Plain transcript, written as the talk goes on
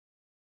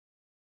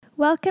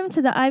Welcome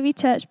to the Ivy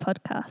Church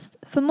podcast.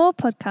 For more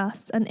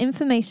podcasts and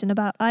information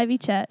about Ivy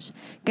Church,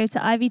 go to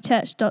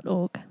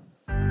ivychurch.org.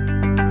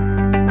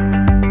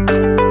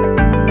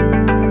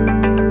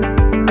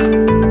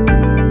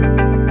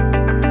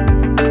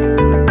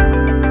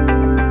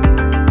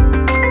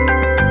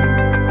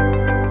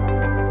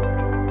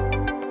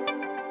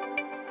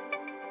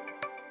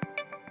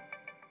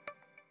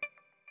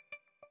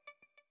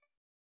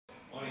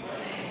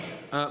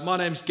 My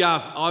name's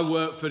Gav. I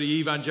work for the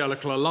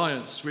Evangelical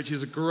Alliance, which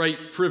is a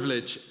great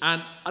privilege.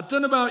 And I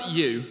don't know about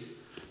you,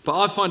 but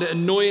I find it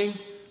annoying,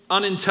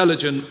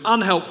 unintelligent,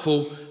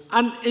 unhelpful,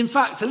 and in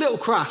fact, a little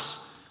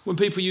crass when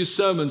people use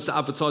sermons to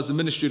advertise the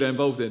ministry they're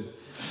involved in.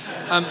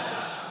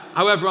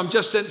 However, I'm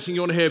just sensing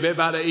you want to hear a bit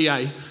about the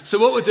EA. So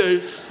what we'll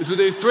do is we'll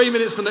do 3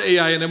 minutes on the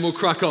EA and then we'll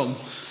crack on.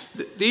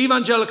 The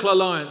Evangelical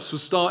Alliance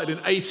was started in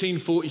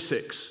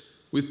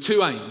 1846 with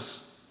two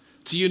aims: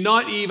 to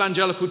unite the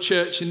evangelical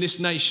church in this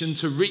nation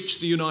to reach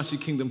the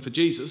United Kingdom for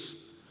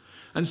Jesus.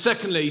 And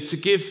secondly, to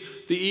give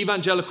the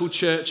evangelical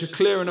church a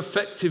clear and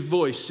effective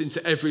voice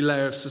into every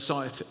layer of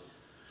society.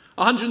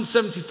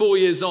 174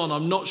 years on,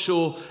 I'm not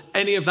sure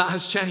any of that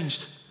has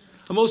changed.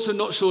 I'm also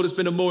not sure there's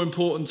been a more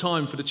important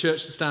time for the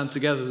church to stand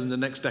together than the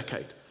next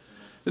decade.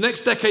 The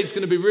next decade is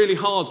going to be really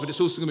hard, but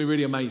it's also going to be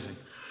really amazing.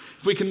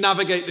 If we can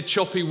navigate the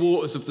choppy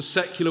waters of the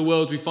secular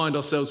world we find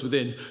ourselves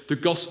within, the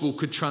gospel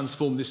could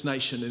transform this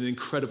nation in an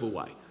incredible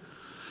way.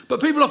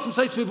 But people often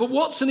say to me, but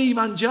what's an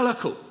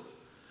evangelical?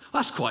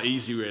 That's quite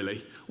easy,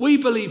 really. We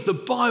believe the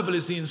Bible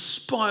is the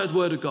inspired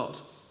word of God.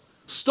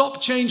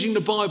 Stop changing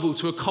the Bible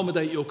to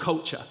accommodate your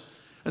culture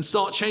and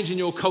start changing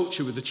your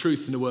culture with the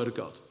truth in the word of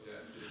God.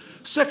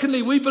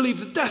 Secondly, we believe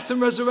the death and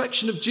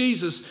resurrection of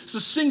Jesus is the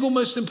single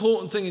most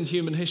important thing in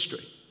human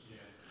history.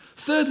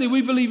 Thirdly,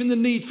 we believe in the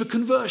need for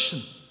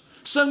conversion.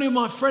 So many of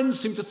my friends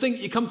seem to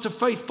think you come to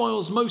faith by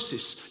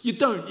osmosis. You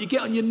don't. You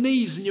get on your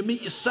knees and you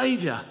meet your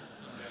Saviour.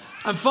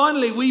 And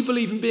finally, we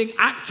believe in being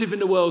active in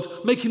the world,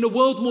 making the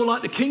world more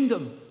like the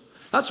kingdom.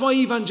 That's why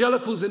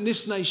evangelicals in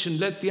this nation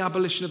led the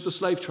abolition of the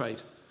slave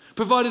trade,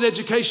 provided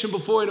education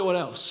before anyone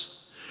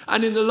else,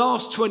 and in the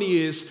last 20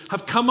 years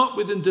have come up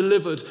with and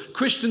delivered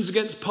Christians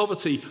Against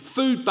Poverty,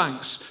 food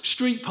banks,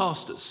 street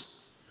pastors.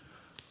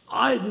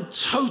 I'm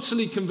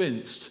totally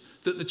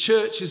convinced that the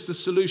church is the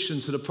solution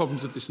to the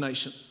problems of this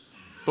nation.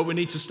 But we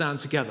need to stand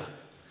together.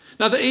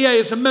 Now, the EA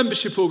is a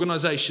membership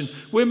organisation.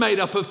 We're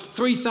made up of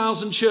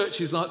 3,000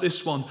 churches like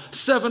this one,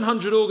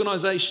 700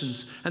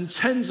 organisations, and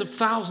tens of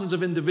thousands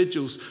of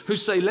individuals who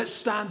say, let's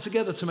stand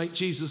together to make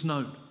Jesus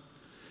known.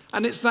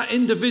 And it's that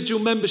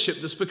individual membership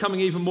that's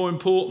becoming even more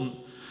important.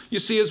 You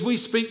see, as we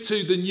speak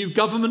to the new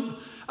government,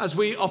 as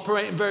we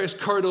operate in various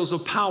corridors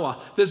of power,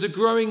 there's a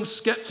growing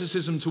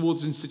scepticism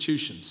towards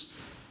institutions.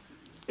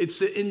 It's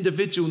the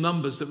individual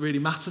numbers that really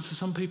matter to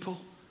some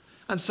people.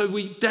 And so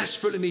we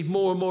desperately need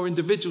more and more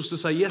individuals to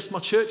say, yes, my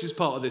church is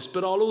part of this,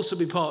 but I'll also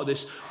be part of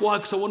this. Why?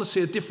 Because I want to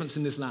see a difference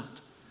in this land.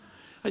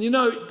 And you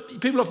know,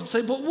 people often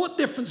say, but what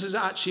difference does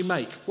it actually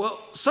make? Well,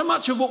 so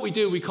much of what we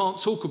do we can't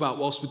talk about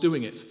whilst we're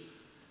doing it.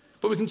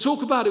 But we can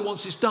talk about it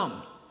once it's done.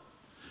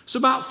 So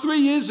about 3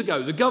 years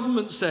ago, the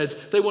government said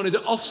they wanted to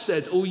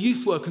Ofsted all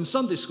youth work and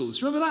Sunday schools.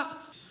 Do you remember that?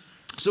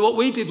 So what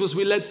we did was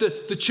we led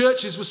the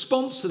church's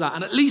response to that.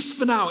 And at least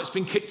for now, it's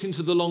been kicked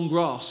into the long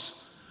grass.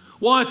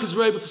 Why? Because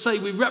we're able to say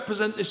we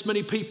represent this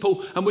many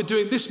people and we're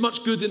doing this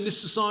much good in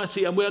this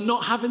society and we're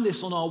not having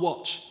this on our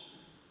watch.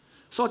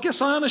 So I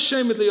guess I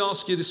unashamedly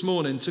ask you this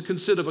morning to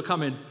consider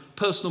becoming a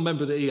personal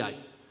member of the EA.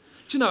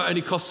 Do you know it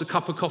only costs a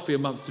cup of coffee a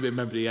month to be a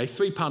member of the EA?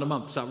 £3 a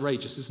month, it's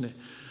outrageous, isn't it?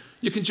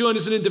 You can join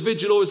as an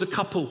individual or as a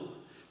couple.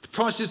 The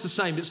price is the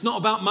same. It's not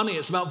about money,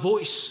 it's about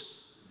voice.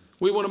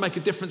 We want to make a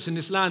difference in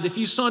this land. If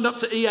you signed up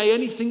to EA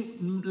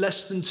anything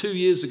less than 2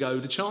 years ago,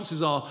 the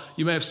chances are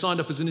you may have signed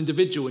up as an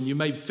individual and you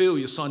may feel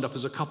you signed up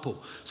as a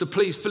couple. So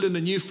please fill in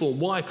a new form.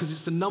 Why? Because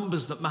it's the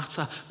numbers that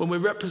matter when we're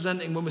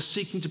representing, when we're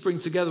seeking to bring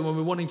together, when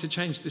we're wanting to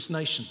change this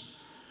nation.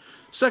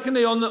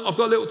 Secondly, I've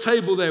got a little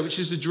table there, which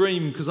is a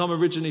dream because I'm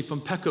originally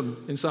from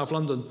Peckham in South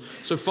London.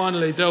 So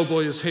finally, Del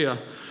Boy is here.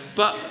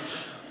 But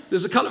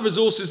there's a couple of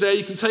resources there.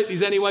 You can take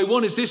these anyway.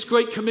 One is this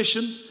Great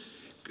Commission.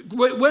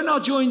 When I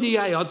joined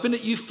EA, I'd been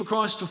at Youth for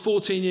Christ for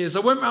 14 years. I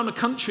went around the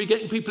country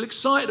getting people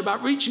excited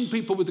about reaching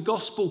people with the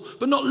gospel,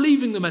 but not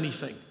leaving them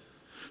anything.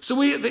 So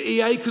we at the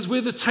EA, because we're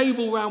the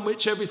table around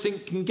which everything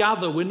can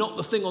gather, we're not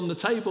the thing on the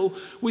table,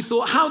 we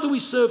thought, how do we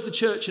serve the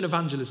church in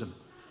evangelism?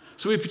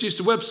 So we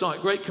produced a website,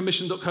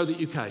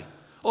 greatcommission.co.uk.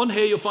 On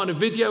here, you'll find a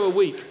video a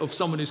week of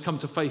someone who's come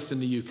to faith in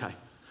the UK.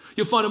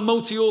 You'll find a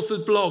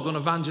multi-authored blog on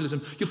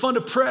evangelism. You'll find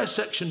a prayer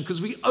section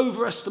because we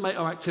overestimate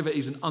our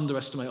activities and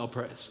underestimate our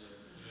prayers.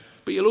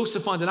 But you'll also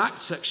find an ACT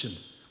section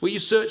where you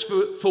search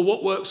for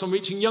what works on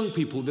reaching young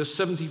people. There's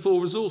 74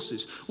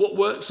 resources. What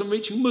works on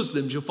reaching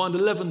Muslims? You'll find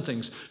 11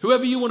 things.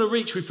 Whoever you want to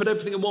reach, we've put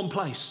everything in one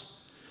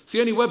place. It's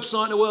the only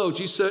website in the world.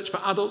 You search for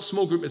adult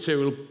small group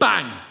material,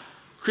 bang,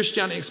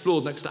 Christianity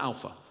Explored next to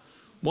Alpha.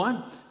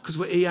 Why? Because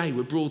we're EA,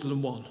 we're broader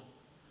than one.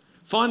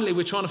 Finally,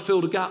 we're trying to fill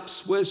the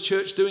gaps. Where's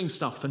church doing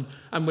stuff?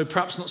 And we're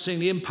perhaps not seeing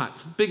the impact.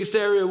 The biggest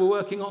area we're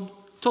working on,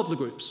 Toddler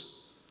groups.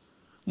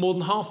 More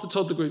than half the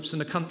toddler groups in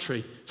the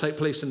country take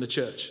place in the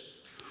church.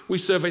 We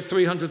surveyed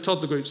 300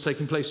 toddler groups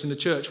taking place in the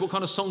church. What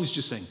kind of songs do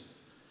you sing?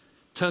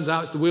 Turns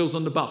out it's the wheels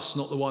on the bus,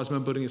 not the wise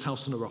man building his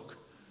house on a rock.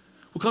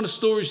 What kind of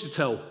stories do you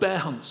tell? Bear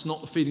hunts,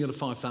 not the feeding of the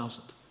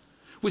 5,000.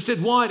 We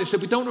said, why? They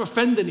said, we don't want to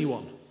offend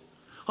anyone.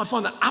 I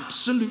find that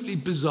absolutely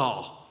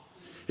bizarre.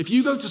 If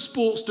you go to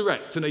Sports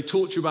Direct and they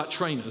talk to you about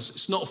trainers,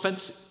 it's not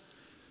offensive.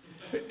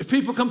 If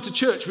people come to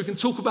church, we can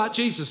talk about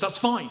Jesus, that's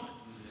fine.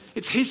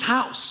 It's his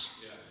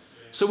house.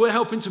 So we're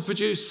helping to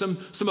produce some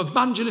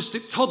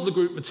evangelistic toddler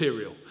group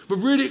material. We're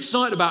really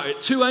excited about it.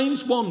 2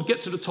 aims. 1,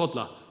 get to the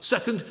toddler.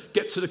 2,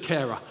 get to the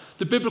carer.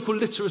 The biblical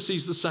literacy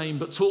is the same,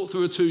 but taught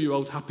through a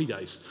 2-year-old. Happy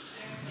days.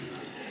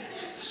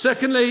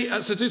 Secondly,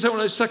 so do take one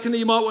of those. Secondly,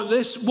 you might want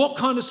this. What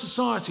kind of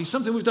society?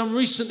 Something we've done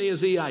recently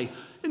as EA.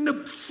 In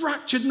the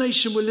fractured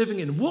nation we're living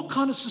in, what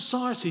kind of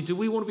society do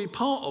we want to be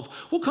part of?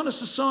 What kind of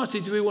society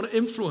do we want to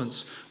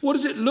influence? What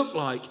does it look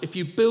like if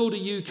you build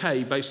a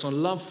UK based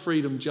on love,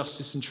 freedom,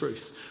 justice and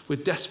truth? We're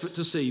desperate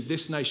to see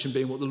this nation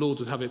being what the Lord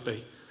would have it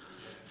be.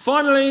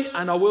 Finally,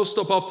 and I will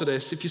stop after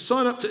this, if you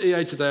sign up to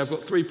EA today, I've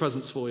got 3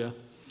 presents for you.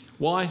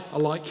 Why? I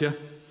like you.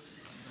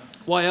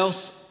 Why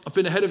else? I've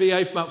been ahead of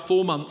EA for about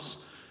 4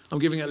 months. I'm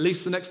giving at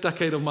least the next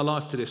decade of my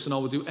life to this, and I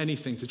will do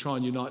anything to try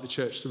and unite the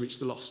church to reach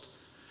the lost.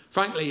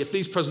 Frankly, if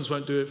these presents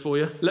won't do it for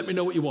you, let me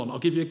know what you want. I'll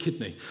give you a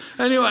kidney.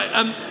 Anyway,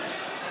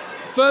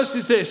 first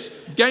is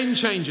this, Game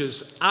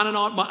Changers. Anne and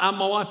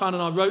my wife Anne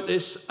and I wrote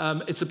this.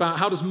 It's about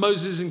how does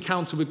Moses'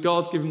 encounter with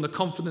God give him the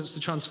confidence to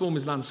transform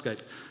his landscape.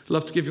 I'd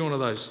love to give you one of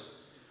those.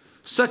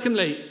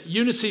 Secondly,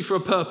 Unity for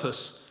a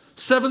Purpose.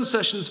 7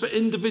 sessions for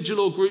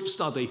individual or group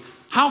study.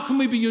 How can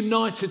we be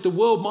united? The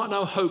world might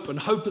know hope, and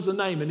hope is a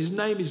name, and his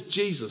name is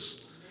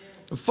Jesus.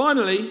 And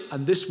finally,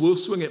 and this will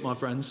swing it, my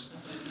friends,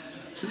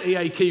 it's an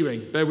EA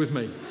keyring, bear with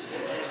me.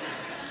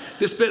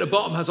 This bit at the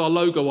bottom has our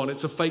logo on it.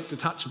 It's a fake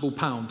detachable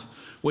pound.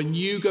 When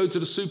you go to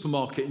the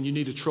supermarket and you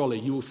need a trolley,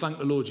 you will thank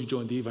the Lord you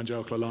joined the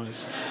Evangelical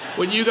Alliance.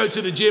 When you go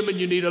to the gym and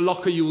you need a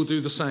locker, you will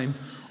do the same.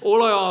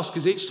 All I ask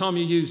is each time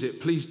you use it,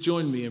 please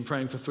join me in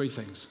praying for 3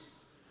 things.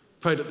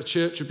 Pray that the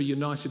church would be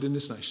united in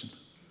this nation.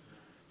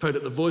 Pray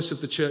that the voice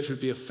of the church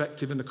would be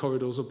effective in the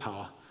corridors of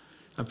power.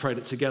 And pray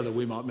that together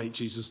we might make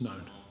Jesus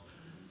known.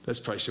 Let's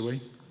pray, shall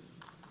we?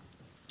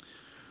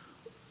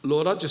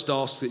 Lord, I just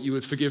ask that you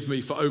would forgive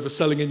me for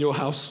overselling in your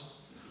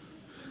house.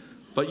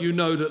 But you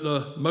know that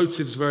the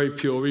motive's very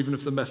pure, even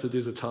if the method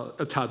is a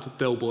tad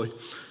Del Boy.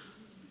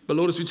 But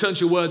Lord, as we turn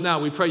to your word now,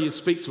 we pray you'd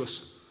speak to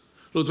us.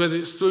 Lord, whether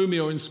it's through me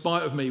or in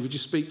spite of me, would you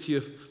speak to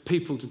your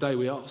people today,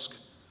 we ask.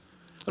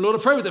 And Lord,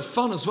 I pray with their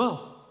fun as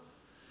well.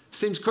 It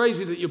seems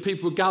crazy that your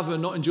people would gather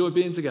and not enjoy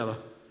being together.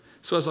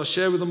 So as I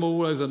share with them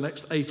all over the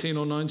next 18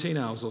 or 19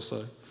 hours or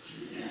so,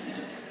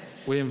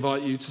 we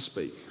invite you to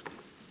speak.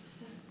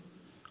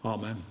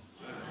 Amen.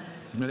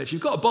 And if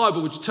you've got a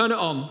Bible, would you turn it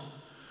on?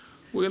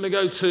 We're going to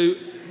go to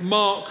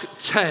Mark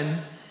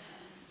 10.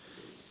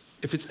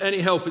 If it's any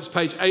help, it's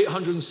page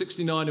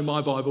 869 in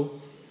my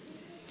Bible.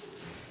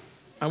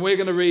 And we're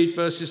going to read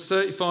verses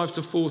 35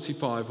 to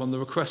 45 on the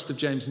request of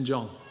James and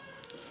John.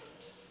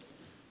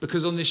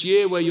 Because on this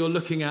year where you're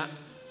looking at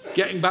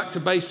getting back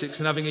to basics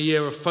and having a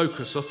year of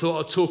focus, I thought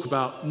I'd talk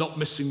about not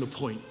missing the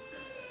point.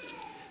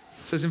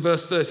 It says in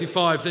verse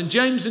 35, then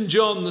James and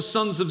John, the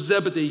sons of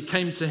Zebedee,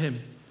 came to him.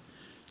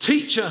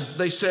 Teacher,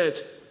 they said,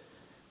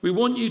 we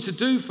want you to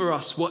do for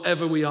us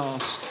whatever we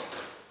ask.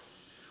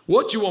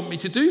 What do you want me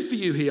to do for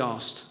you, he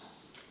asked.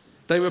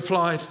 They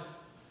replied,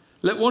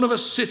 let one of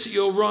us sit at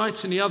your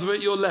right and the other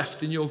at your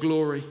left in your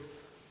glory.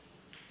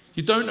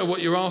 You don't know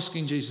what you're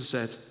asking, Jesus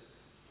said.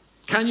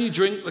 Can you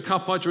drink the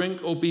cup I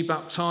drink or be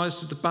baptized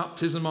with the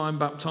baptism I am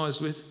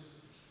baptized with?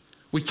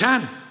 We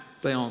can,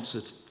 they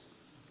answered.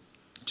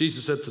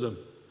 Jesus said to them,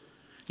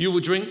 you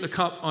will drink the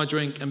cup I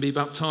drink and be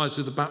baptized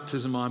with the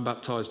baptism I am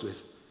baptized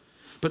with.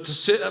 But to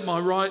sit at my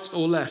right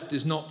or left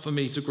is not for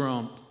me to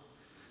grant.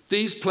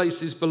 These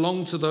places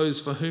belong to those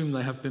for whom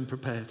they have been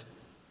prepared.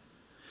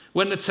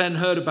 When the 10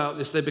 heard about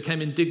this, they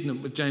became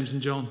indignant with James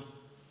and John.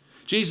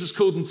 Jesus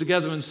called them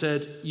together and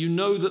said, you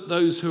know that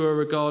those who are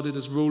regarded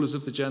as rulers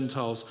of the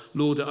Gentiles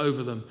lord it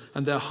over them,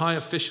 and their high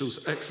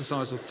officials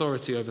exercise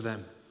authority over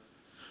them.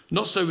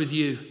 Not so with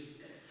you.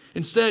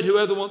 Instead,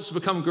 whoever wants to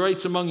become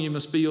great among you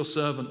must be your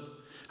servant,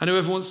 and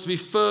whoever wants to be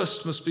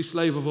first must be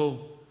slave of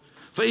all.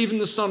 For even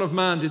the Son of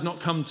Man did not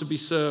come to be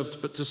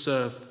served, but to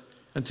serve,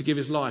 and to give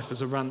his life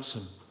as a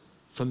ransom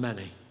for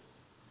many.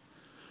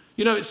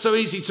 You know, it's so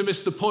easy to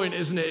miss the point,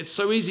 isn't it? It's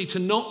so easy to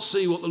not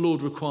see what the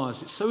Lord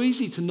requires. It's so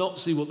easy to not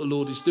see what the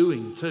Lord is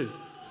doing too.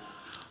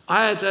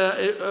 I had,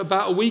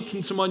 about a week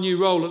into my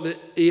new role at the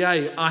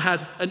EA, I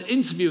had an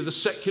interview with a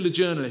secular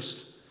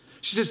journalist.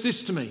 She says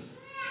this to me,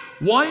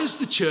 why is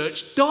the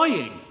church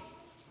dying?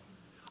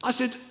 I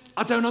said,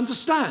 I don't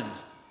understand.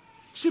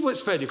 She said, well,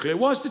 it's fairly clear.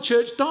 Why is the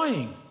church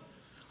dying?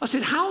 I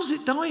said, how's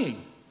it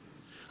dying?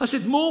 I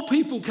said, more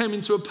people came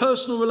into a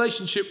personal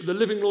relationship with the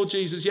living Lord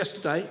Jesus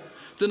yesterday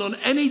than on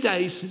any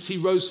day since he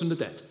rose from the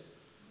dead.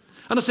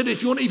 And I said,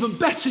 if you want even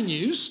better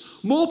news,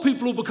 more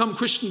people will become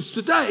Christians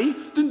today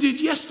than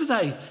did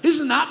yesterday.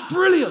 Isn't that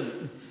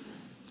brilliant?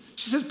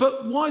 She says,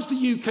 but why is the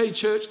UK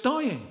church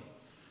dying?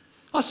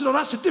 I said, oh,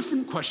 that's a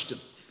different question.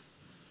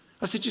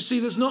 I said, you see,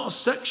 there's not a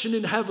section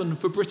in heaven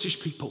for British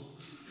people.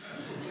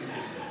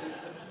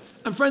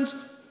 And friends,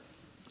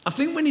 I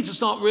think we need to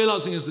start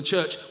realizing as the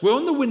church, we're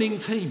on the winning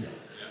team.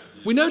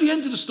 We know the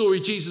end of the story,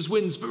 Jesus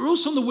wins, but we're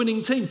also on the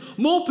winning team.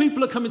 More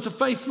people are coming to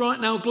faith right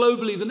now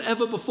globally than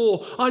ever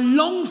before. I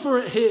long for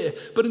it here,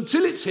 but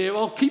until it's here,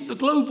 I'll keep the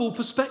global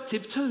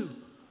perspective too.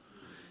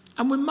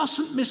 And we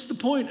mustn't miss the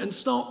point and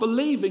start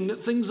believing that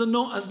things are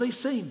not as they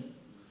seem.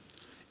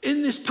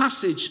 In this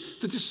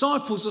passage, the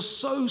disciples are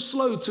so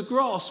slow to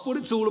grasp what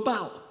it's all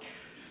about.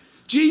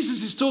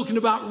 Jesus is talking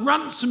about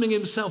ransoming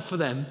himself for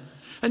them,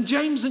 and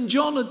James and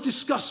John are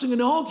discussing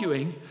and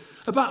arguing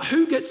about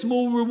who gets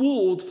more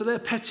reward for their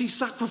petty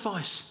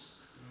sacrifice.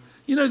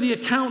 You know, the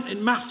account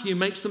in Matthew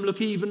makes them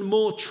look even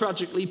more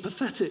tragically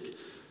pathetic.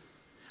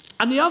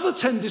 And the other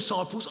 10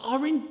 disciples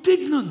are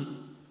indignant.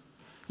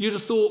 You'd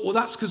have thought, well,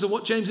 that's because of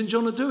what James and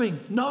John are doing.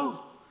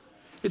 No,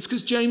 it's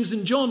because James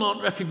and John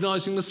aren't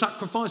recognizing the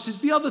sacrifices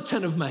the other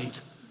 10 have made.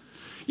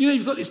 You know,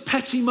 you've got this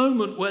petty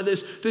moment where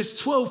there's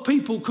 12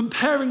 people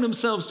comparing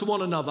themselves to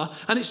one another,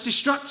 and it's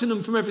distracting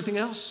them from everything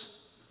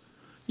else.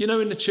 You know,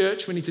 in the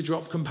church, we need to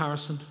drop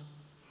comparison.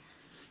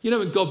 You know,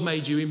 when God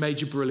made you, he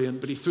made you brilliant,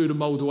 but he threw the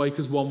mold away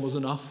because one was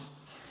enough.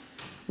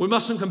 We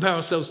mustn't compare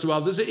ourselves to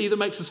others. It either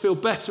makes us feel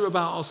better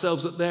about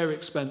ourselves at their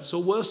expense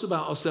or worse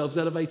about ourselves,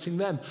 elevating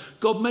them.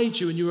 God made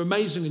you and you're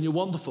amazing and you're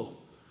wonderful.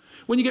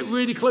 When you get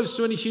really close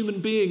to any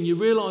human being, you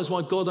realize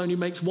why God only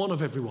makes one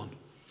of everyone.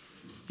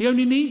 He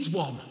only needs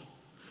one.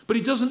 But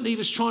he doesn't need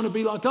us trying to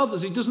be like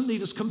others. He doesn't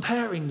need us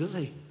comparing, does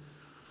he?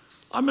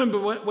 I remember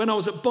when I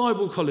was at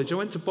Bible college. I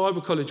went to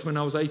Bible college when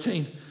I was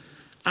 18.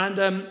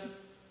 And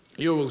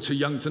you're all too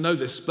young to know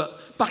this,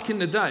 but back in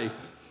the day,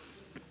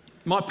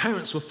 my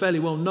parents were fairly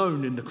well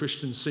known in the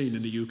Christian scene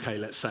in the UK,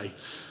 let's say.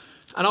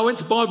 And I went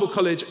to Bible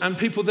college, and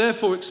people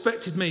therefore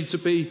expected me to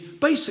be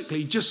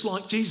basically just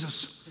like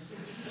Jesus.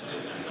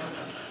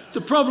 The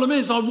problem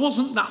is I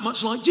wasn't that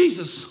much like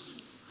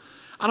Jesus.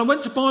 And I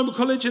went to Bible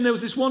college, and there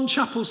was this one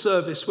chapel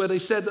service where they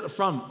said at the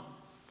front,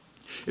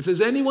 if there's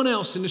anyone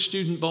else in the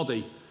student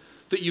body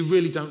that you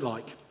really don't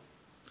like,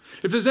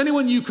 if there's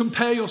anyone you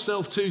compare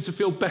yourself to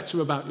feel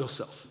better about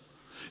yourself,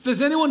 if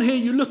there's anyone here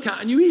you look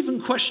at and you even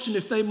question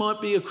if they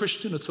might be a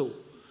Christian at all,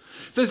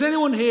 if there's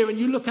anyone here and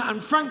you look at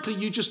and frankly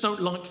you just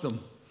don't like them,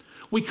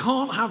 we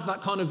can't have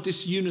that kind of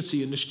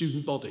disunity in the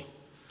student body.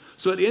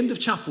 So at the end of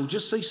chapel,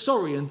 just say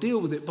sorry and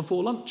deal with it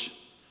before lunch.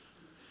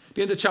 At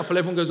the end of chapel,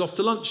 everyone goes off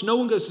to lunch. No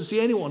one goes to see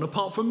anyone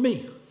apart from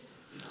me.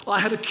 I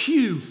had a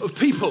queue of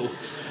people.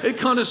 It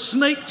kind of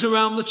snaked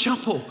around the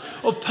chapel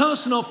of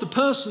person after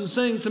person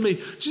saying to me,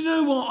 do you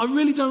know what? I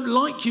really don't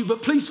like you,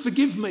 but please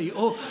forgive me.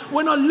 Or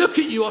when I look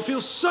at you, I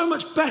feel so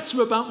much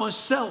better about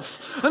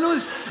myself.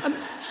 And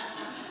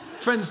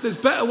friends, there's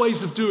better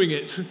ways of doing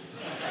it. Do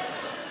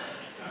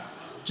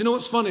you know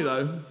what's funny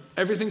though?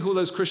 Everything all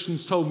those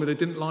Christians told me they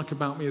didn't like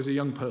about me as a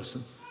young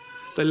person,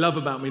 they love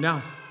about me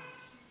now.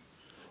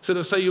 So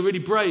they'll say, you're really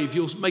brave,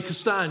 you'll make a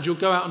stand, you'll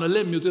go out on a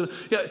limb, you'll do it.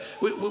 Yeah,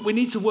 we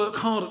need to work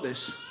hard at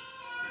this.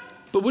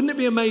 But wouldn't it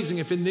be amazing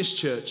if in this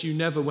church you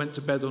never went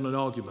to bed on an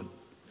argument?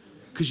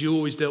 Because you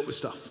always dealt with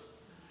stuff.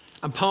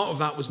 And part of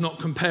that was not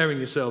comparing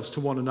yourselves to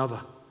one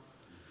another.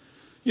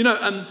 You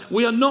know,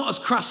 we are not as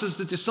crass as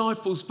the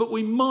disciples, but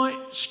we might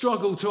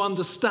struggle to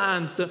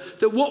understand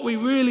that what we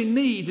really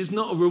need is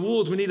not a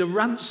reward, we need a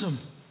ransom.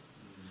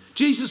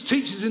 Jesus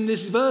teaches in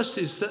these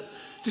verses that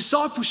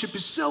discipleship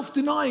is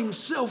self-denying,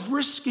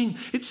 self-risking,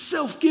 it's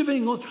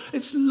self-giving, or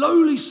it's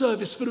lowly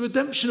service for the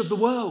redemption of the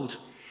world.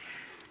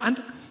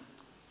 And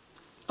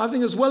I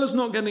think as well as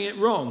not getting it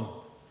wrong,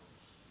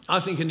 I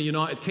think in the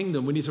United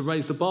Kingdom we need to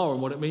raise the bar on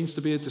what it means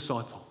to be a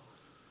disciple.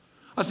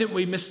 I think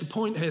we miss the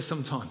point here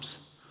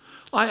sometimes.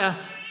 I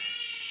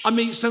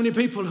meet so many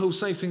people who'll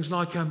say things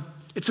like,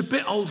 it's a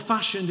bit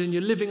old-fashioned and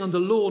you're living under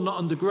law, not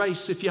under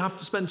grace, if you have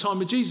to spend time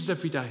with Jesus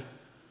every day.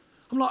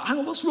 I'm like, hang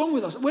on, what's wrong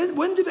with us?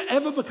 When did it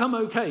ever become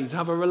okay to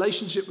have a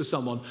relationship with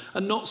someone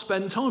and not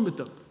spend time with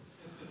them?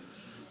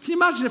 Can you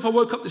imagine if I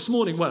woke up this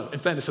morning, well, in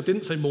fairness, I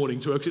didn't say morning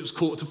to her because it was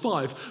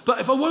 4:45, but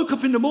if I woke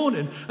up in the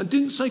morning and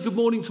didn't say good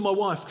morning to my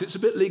wife, because it's a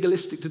bit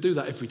legalistic to do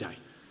that every day.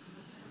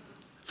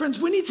 Friends,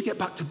 we need to get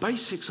back to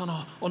basics on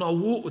our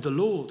walk with the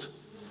Lord.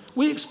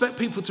 We expect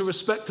people to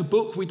respect a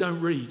book we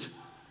don't read.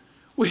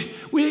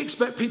 We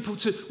expect people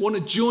to want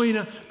to join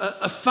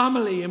a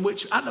family in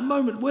which, at the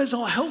moment, where's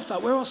our health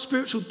at? Where are our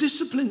spiritual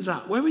disciplines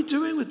at? Where are we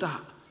doing with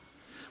that?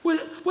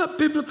 We're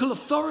biblical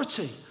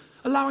authority,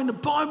 allowing the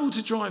Bible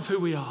to drive who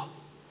we are.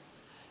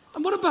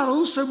 And what about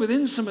also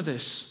within some of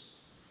this?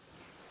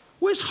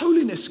 Where's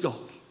holiness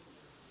gone?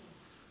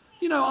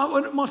 You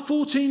know, my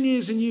 14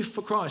 years in Youth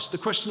for Christ, the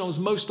question I was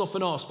most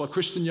often asked by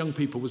Christian young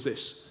people was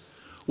this: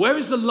 where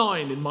is the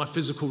line in my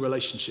physical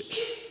relationships?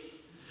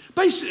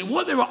 Basically,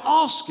 what they were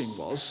asking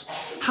was,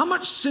 how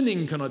much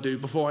sinning can I do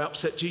before I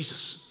upset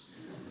Jesus?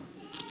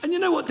 And you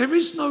know what? There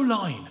is no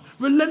line.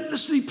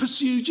 Relentlessly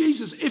pursue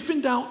Jesus. If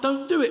in doubt,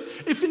 don't do it.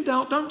 If in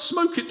doubt, don't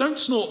smoke it. Don't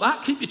snort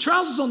that. Keep your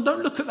trousers on.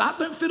 Don't look at that.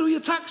 Don't fiddle your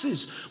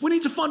taxes. We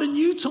need to find a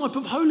new type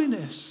of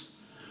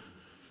holiness.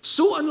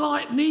 Salt and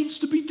light needs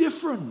to be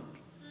different.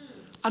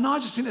 And I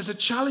just think there's a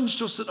challenge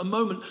to us at the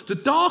moment. The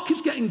dark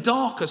is getting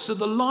darker, so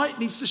the light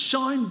needs to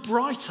shine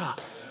brighter.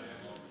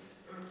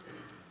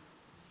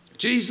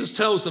 Jesus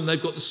tells them they've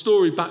got the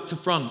story back to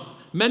front.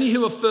 Many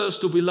who are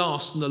first will be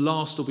last, and the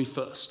last will be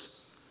first.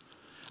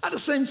 At the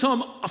same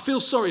time, I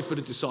feel sorry for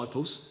the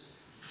disciples.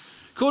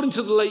 According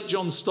to the late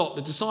John Stott,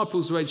 the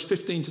disciples were aged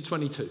 15 to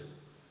 22.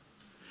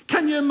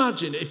 Can you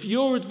imagine if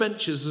your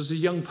adventures as a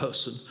young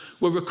person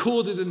were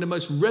recorded in the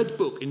most read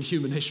book in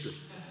human history?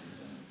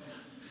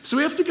 So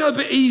we have to go a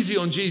bit easy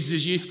on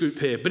Jesus' youth group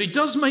here, but he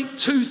does make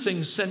two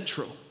things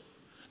central.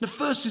 The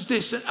first is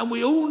this, and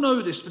we all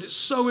know this, but it's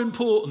so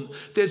important.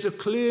 There's a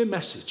clear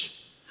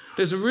message.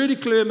 There's a really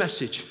clear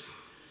message.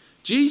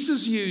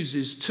 Jesus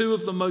uses two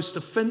of the most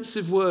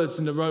offensive words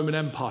in the Roman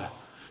Empire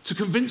to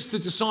convince the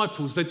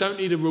disciples they don't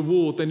need a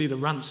reward, they need a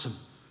ransom.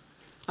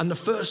 And the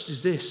first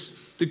is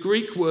this, the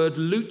Greek word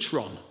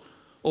lutron,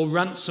 or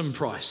ransom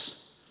price.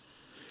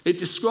 It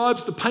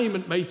describes the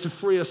payment made to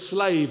free a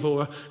slave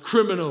or a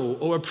criminal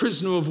or a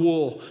prisoner of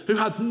war who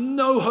had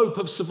no hope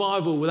of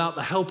survival without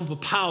the help of a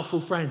powerful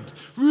friend.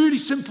 Really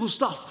simple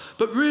stuff,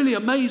 but really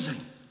amazing.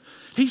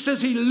 He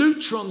says he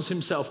lutrons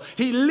himself.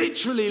 He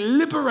literally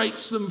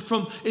liberates them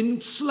from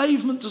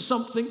enslavement to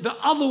something that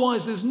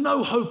otherwise there's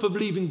no hope of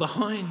leaving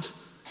behind.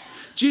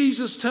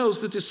 Jesus tells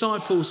the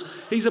disciples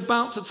he's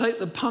about to take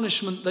the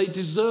punishment they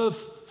deserve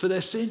for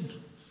their sin.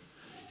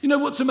 You know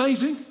what's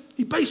amazing?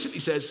 He basically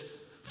says,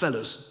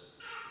 fellas,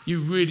 you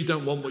really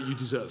don't want what you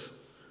deserve.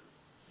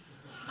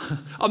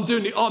 I'm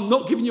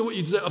not giving you what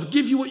you deserve. I'll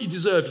give you what you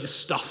deserve, you're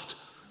stuffed.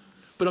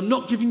 But I'm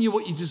not giving you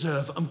what you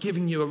deserve. I'm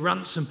giving you a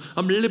ransom.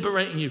 I'm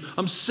liberating you.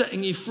 I'm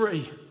setting you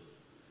free.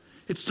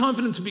 It's time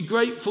for them to be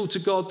grateful to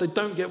God they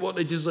don't get what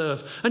they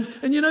deserve.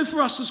 And you know, for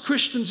us as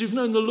Christians who've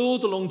known the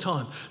Lord a long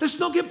time,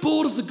 let's not get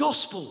bored of the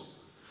gospel.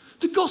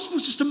 The gospel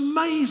is just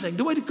amazing.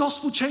 The way the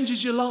gospel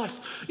changes your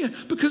life. You know,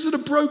 because of the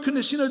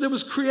brokenness, there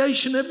was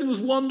creation, everything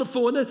was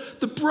wonderful. And then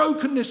the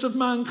brokenness of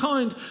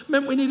mankind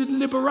meant we needed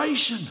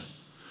liberation.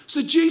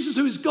 So Jesus,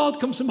 who is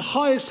God, comes from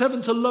highest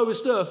heaven to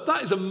lowest earth.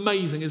 That is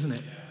amazing, isn't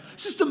it?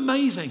 It's just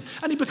amazing.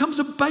 And he becomes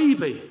a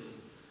baby.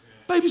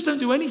 Babies don't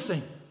do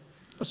anything.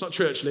 That's not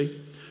true,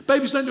 actually.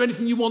 Babies don't do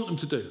anything you want them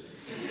to do.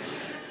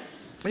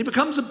 And he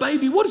becomes a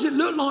baby. What does it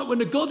look like when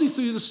the God who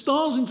threw the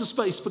stars into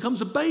space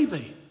becomes a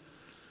baby?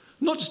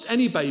 Not just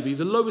any baby,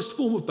 the lowest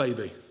form of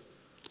baby.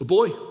 A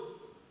boy.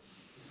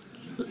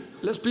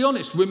 Let's be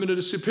honest, women are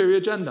the superior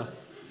gender.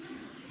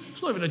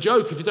 It's not even a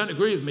joke. If you don't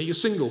agree with me, you're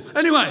single.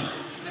 Anyway,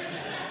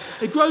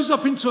 it grows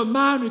up into a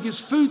man who gives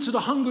food to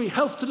the hungry,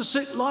 health to the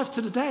sick, life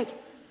to the dead.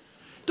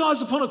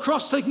 Dies upon a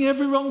cross, taking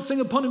every wrong thing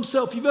upon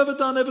himself you've ever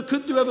done, ever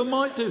could do, ever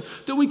might do,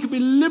 that we could be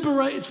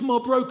liberated from our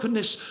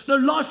brokenness. No,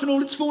 life in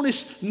all its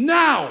fullness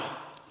now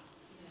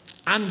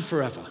and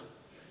forever.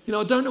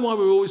 I don't know why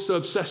we're always so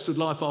obsessed with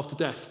life after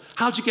death.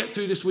 How'd you get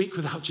through this week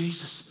without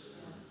Jesus?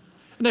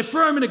 And they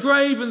throw him in a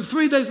grave, and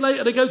 3 days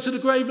later they go to the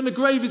grave, and the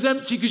grave is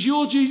empty because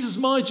your Jesus,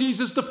 my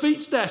Jesus,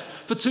 defeats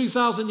death. For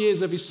 2,000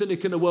 years, every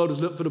cynic in the world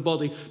has looked for the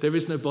body. There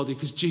is no body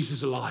because Jesus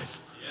is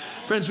alive.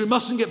 Yeah. Friends, we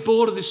mustn't get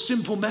bored of this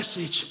simple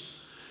message.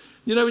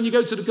 When you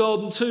go to the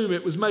garden tomb,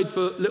 it was made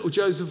for little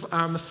Joseph of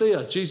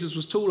Arimathea. Jesus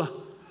was taller.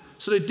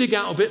 So they dig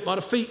out a bit by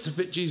the feet to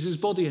fit Jesus'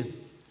 body in.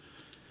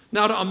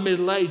 Now that I'm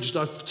middle-aged,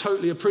 I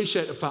totally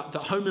appreciate the fact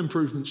that home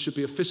improvements should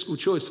be a fiscal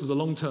choice for the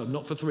long term,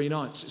 not for 3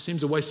 nights. It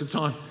seems a waste of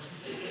time.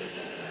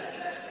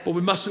 But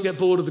we mustn't get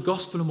bored of the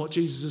gospel and what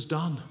Jesus has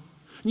done.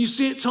 And you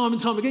see it time and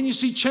time again. You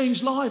see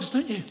changed lives,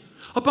 don't you?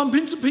 I bump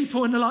into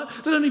people and they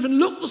don't even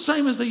look the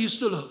same as they used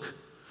to look.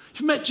 If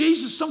you've met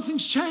Jesus,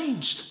 something's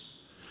changed.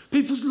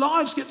 People's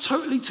lives get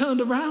totally turned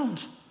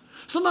around.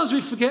 Sometimes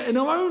we forget in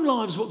our own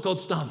lives what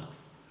God's done.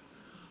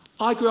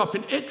 I grew up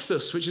in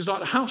Ichthus, which is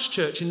like a house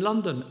church in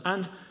London,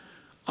 and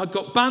I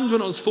got banned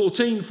when I was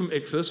 14 from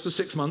Ichthus for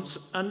 6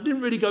 months and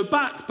didn't really go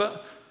back,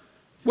 but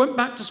went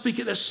back to speak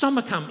at their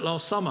summer camp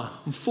last summer.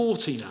 I'm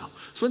 40 now.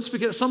 So I went to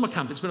speak at a summer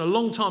camp. It's been a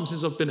long time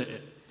since I've been at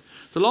it.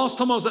 The last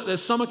time I was at their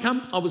summer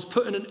camp, I was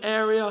put in an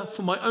area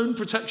for my own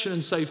protection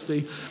and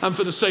safety and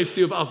for the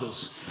safety of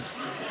others.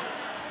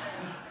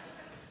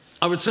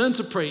 I returned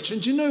to preach, and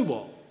do you know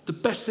what? The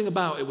best thing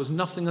about it was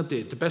nothing I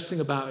did. The best thing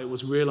about it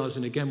was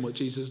realising again what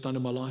Jesus has done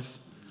in my life.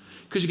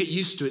 Because you get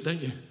used to it,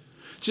 don't you?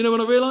 Do you know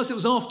when I realised it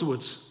was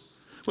afterwards?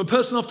 When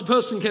person after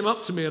person came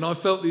up to me and I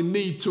felt the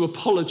need to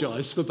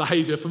apologise for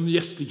behaviour from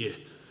yesteryear.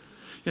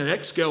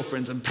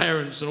 Ex-girlfriends and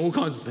parents and all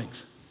kinds of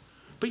things.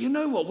 But you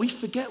know what? We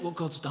forget what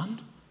God's done.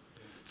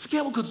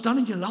 Forget what God's done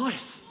in your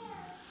life.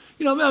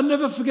 I'll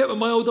never forget when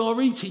my old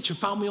RE teacher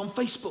found me on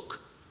Facebook.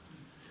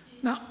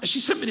 Now, she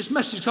sent me this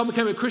message because I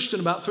became a Christian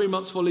about 3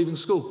 months before leaving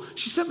school.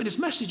 She sent me this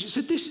message. It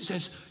said this. It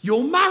says,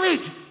 you're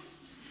married.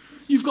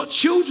 You've got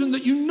children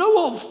that you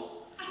know of.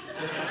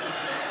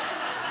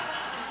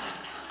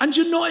 And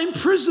you're not in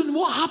prison.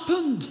 What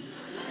happened?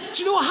 Do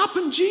you know what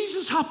happened?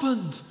 Jesus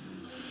happened.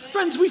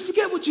 Friends, we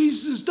forget what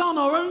Jesus has done.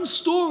 Our own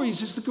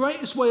stories is the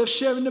greatest way of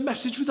sharing the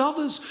message with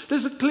others.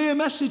 There's a clear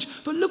message,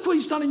 but look what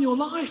he's done in your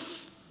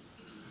life.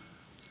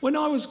 When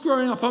I was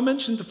growing up, I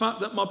mentioned the fact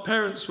that my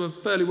parents were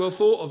fairly well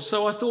thought of,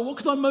 so I thought, what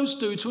could I most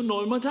do to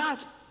annoy my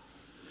dad?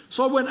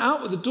 So I went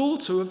out with the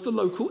daughter of the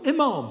local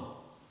imam.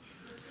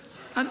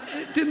 And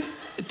it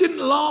didn't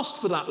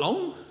last for that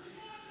long,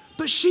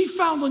 but she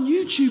found on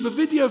YouTube a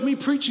video of me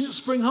preaching at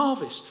Spring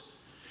Harvest.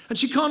 And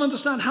she can't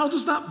understand, how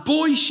does that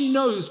boy she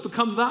knows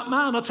become that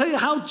man? I tell you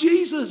how,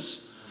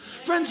 Jesus.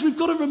 Friends, we've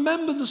got to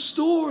remember the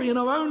story in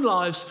our own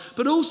lives,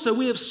 but also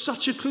we have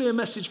such a clear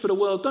message for the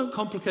world. Don't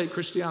complicate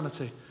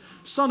Christianity.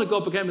 The Son of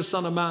God became the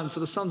Son of Man, so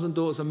the sons and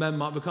daughters of men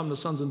might become the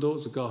sons and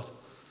daughters of God.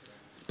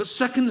 But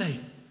secondly,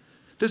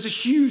 there's a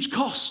huge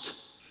cost.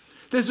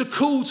 There's a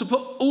call to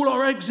put all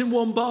our eggs in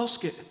one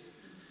basket.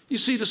 You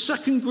see, the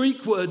second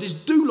Greek word is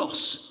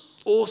doulos,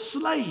 or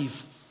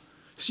slave.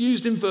 It's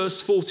used in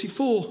verse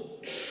 44.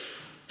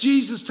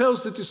 Jesus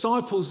tells the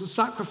disciples the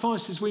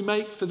sacrifices we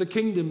make for the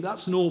kingdom,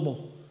 that's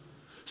normal.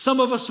 Some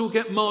of us will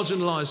get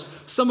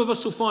marginalized. Some of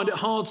us will find it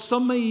hard.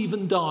 Some may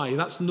even die.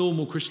 That's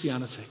normal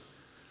Christianity.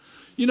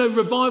 You know,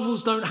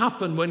 revivals don't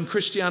happen when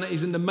Christianity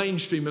is in the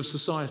mainstream of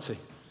society.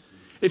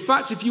 In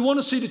fact, if you want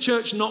to see the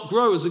church not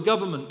grow as a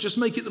government, just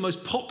make it the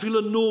most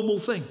popular, normal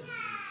thing.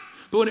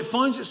 But when it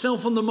finds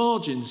itself on the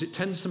margins, it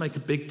tends to make a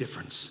big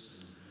difference.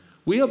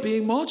 We are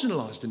being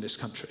marginalized in this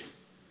country.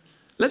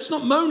 Let's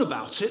not moan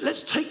about it.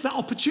 Let's take that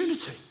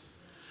opportunity.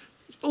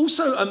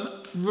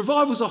 Also,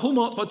 revivals are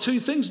hallmarked by two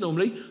things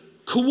normally: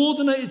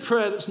 coordinated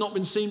prayer that's not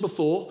been seen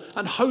before,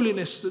 and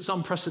holiness that's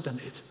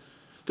unprecedented.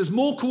 There's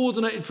more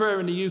coordinated prayer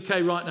in the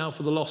UK right now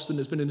for the lost than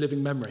there's been in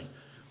living memory.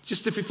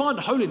 Just if we find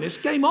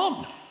holiness, game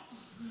on.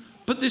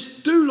 But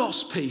this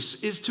doulos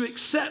piece is to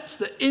accept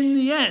that in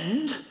the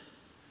end,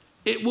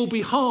 it will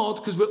be hard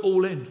because we're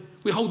all in.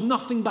 We hold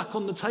nothing back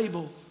on the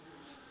table.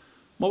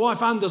 My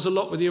wife Anne does a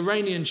lot with the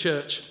Iranian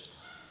church.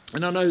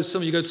 And I know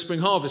some of you go to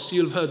Spring Harvest, so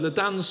you'll have heard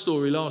Ladan's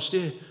story last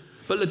year.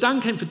 But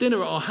Ladan came for dinner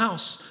at our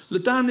house.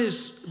 Ladan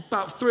is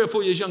about 3 or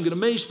 4 years younger than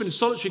me. She's been in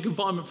solitary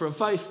confinement for her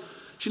faith.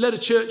 She led a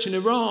church in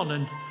Iran,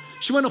 and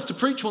she went off to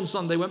preach one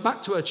Sunday, went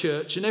back to her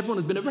church, and everyone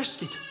had been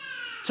arrested,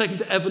 taken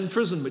to Evin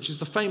prison, which is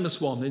the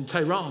famous one in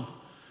Tehran.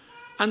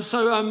 And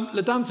so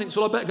Ladan thinks,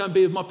 well, I better go and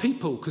be with my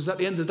people, because at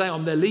the end of the day,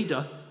 I'm their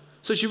leader.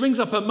 So she rings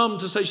up her mum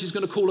to say she's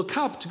going to call a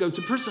cab to go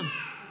to prison.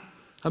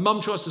 Her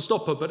mum tries to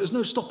stop her, but there's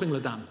no stopping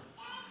Ladan.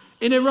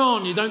 In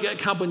Iran, you don't get a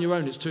cab on your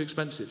own, it's too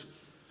expensive.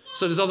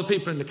 So there's other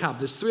people in the cab.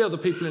 There's 3 other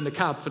people in the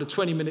cab for the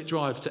 20-minute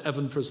drive to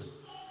Evin prison.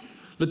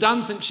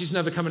 Ladan thinks she's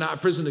never coming out of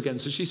prison again,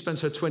 so she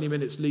spends her 20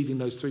 minutes leading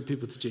those 3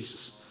 people to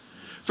Jesus.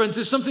 Friends,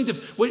 there's something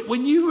different.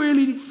 When you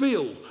really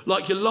feel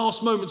like your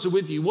last moments are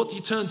with you, what do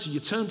you turn to?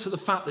 You turn to the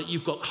fact that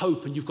you've got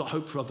hope, and you've got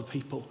hope for other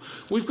people.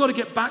 We've got to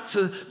get back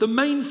to the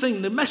main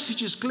thing. The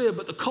message is clear,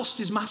 but the cost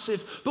is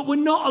massive. But we're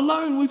not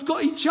alone. We've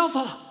got each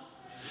other.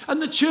 And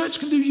the church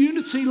can do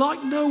unity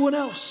like no one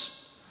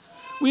else.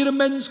 We had a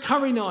men's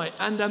curry night,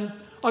 and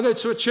I go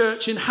to a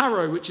church in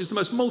Harrow, which is the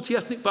most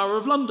multi-ethnic borough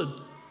of London.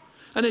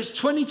 And it's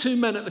 22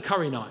 men at the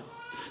curry night.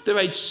 They're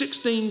aged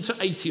 16 to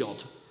 80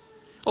 odd.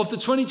 Of the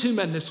 22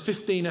 men, there's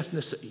 15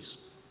 ethnicities.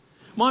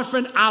 My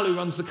friend Al, who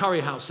runs the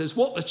curry house, says,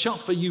 what the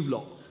chuff are you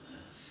lot?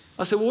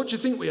 I said, well, what do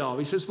you think we are?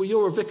 He says, well,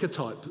 you're a vicar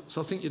type,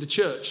 so I think you're the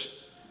church.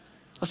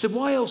 I said,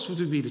 why else would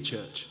we be the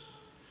church?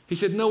 He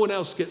said, no one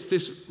else gets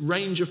this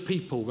range of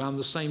people around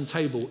the same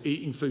table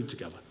eating food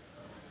together.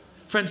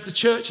 Friends, the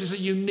church is a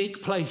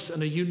unique place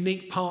and a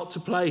unique part to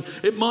play.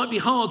 It might be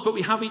hard, but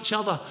we have each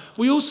other.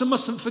 We also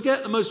mustn't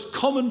forget the most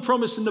common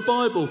promise in the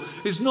Bible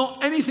is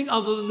not anything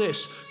other than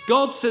this.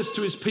 God says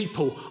to his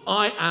people,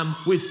 I am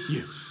with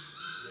you.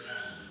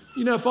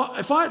 You know, if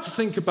I had to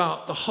think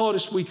about the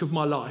hardest week of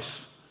my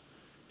life,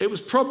 it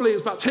was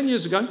about 10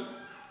 years ago.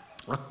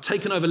 I'd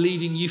taken over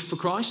leading Youth for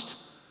Christ,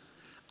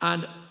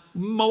 and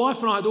my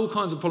wife and I had all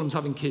kinds of problems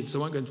having kids. I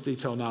won't go into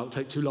detail now, it'll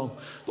take too long.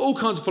 But all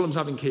kinds of problems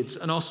having kids.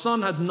 And our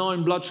son had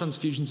 9 blood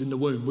transfusions in the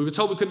womb. We were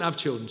told we couldn't have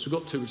children, so we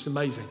got 2, which is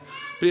amazing.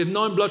 But he had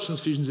 9 blood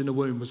transfusions in the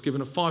womb, was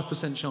given a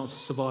 5% chance of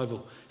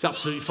survival. He's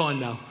absolutely fine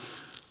now.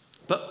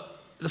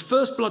 But the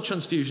first blood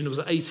transfusion was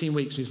at 18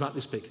 weeks, and he was about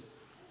this big.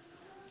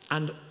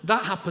 And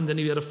that happened, and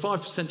he had a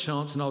 5%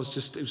 chance, and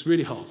it was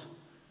really hard.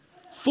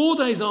 4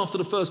 days after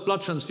the first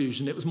blood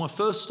transfusion, it was my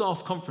first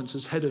staff conference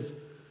as head of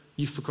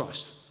Youth for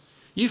Christ.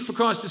 Youth for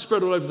Christ is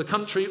spread all over the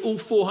country. All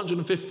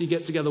 450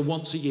 get together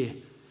once a year.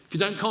 If you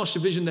don't cast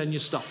your vision, then you're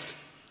stuffed.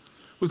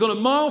 We've gone a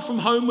mile from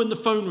home when the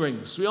phone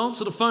rings. We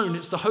answer the phone.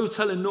 It's the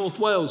hotel in North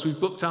Wales we've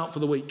booked out for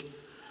the week.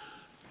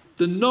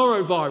 The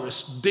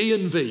norovirus,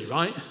 DNV,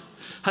 right,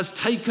 has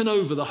taken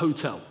over the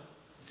hotel.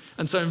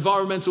 And so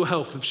environmental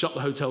health have shut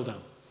the hotel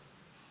down.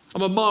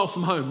 I'm a mile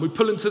from home. We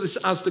pull into this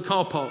Asda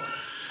car park.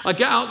 I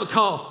get out of the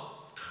car.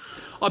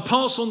 I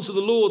pass on to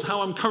the Lord how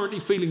I'm currently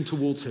feeling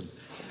towards him.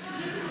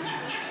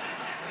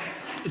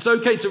 It's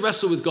okay to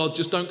wrestle with God,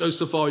 just don't go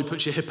so far he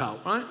puts your hip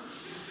out, right?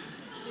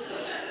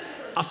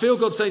 I feel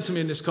God say to me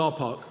in this car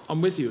park,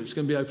 I'm with you, it's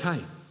going to be okay.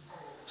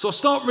 So I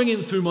start ringing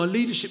through my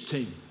leadership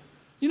team.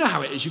 You know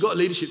how it is. You've got a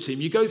leadership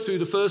team. You go through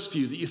the first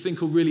few that you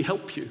think will really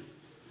help you.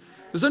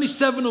 There's only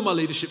 7 on my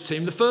leadership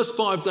team. The first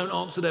 5 don't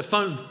answer their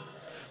phone.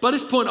 By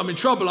this point, I'm in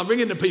trouble. I'm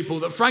ringing the people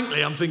that,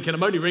 frankly, I'm thinking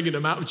I'm only ringing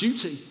them out of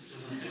duty.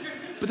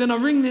 But then I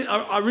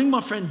ring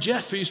my friend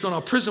Jeff, who used to run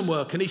our prison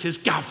work, and he says,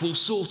 Gav, we'll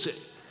sort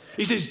it.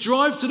 He says,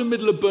 drive to the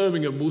middle of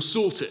Birmingham, we'll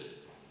sort it.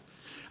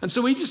 And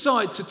so we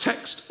decide to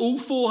text all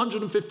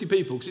 450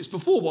 people, because it's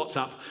before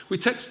WhatsApp. We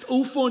text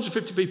all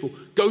 450 people,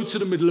 go to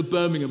the middle of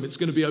Birmingham, it's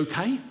going to be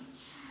okay.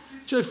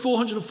 Do you know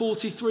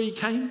 443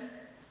 came?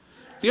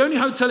 The only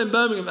hotel in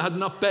Birmingham that had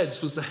enough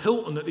beds was the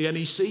Hilton at the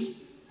NEC.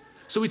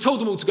 So we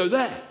told them all to go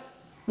there.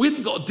 We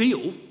hadn't got a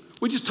deal.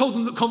 We just told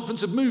them that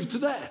conference had moved to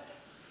there.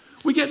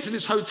 We get to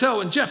this hotel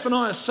and Jeff and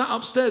I are sat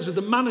upstairs with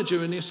the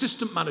manager and the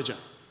assistant manager.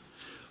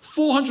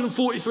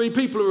 443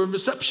 people are in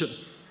reception.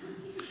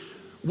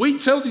 We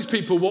tell these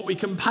people what we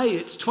can pay.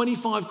 It's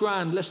 25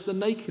 grand less than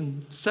they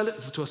can sell it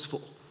to us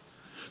for.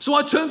 So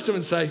I turn to them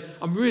and say,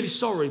 I'm really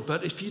sorry,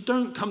 but if you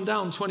don't come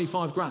down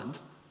 25 grand,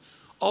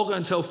 I'll go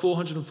and tell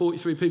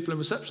 443 people in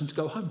reception to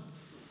go home.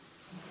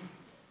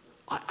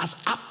 I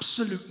was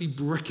absolutely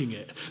bricking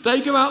it.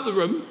 They go out the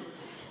room,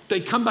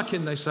 they come back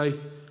in, they say,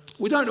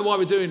 we don't know why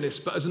we're doing this,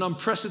 but as an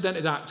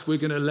unprecedented act, we're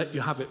going to let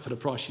you have it for the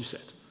price you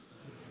said.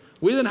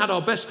 We then had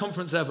our best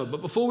conference ever,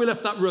 but before we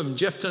left that room,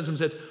 Jeff turned to him and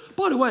said,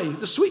 by the way,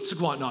 the suites are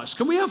quite nice.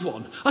 Can we have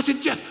one? I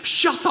said, Jeff,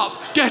 shut up,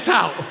 get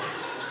out.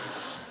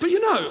 But you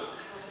know,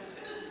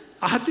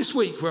 I had this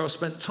week where I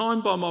spent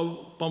time by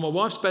my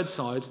wife's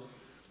bedside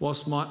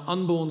whilst my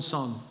unborn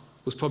son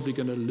was probably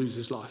going to lose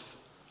his life.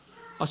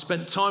 I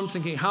spent time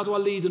thinking, how do I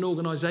lead an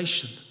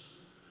organisation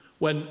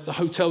when the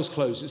hotel's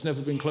closed? It's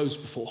never been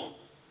closed before.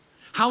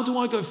 How do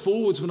I go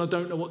forwards when I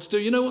don't know what to do?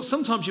 You know what?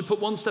 Sometimes you put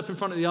one step in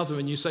front of the other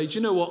and you say, do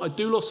you know what? I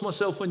do lost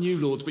myself on you,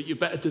 Lord, but you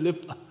better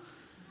deliver.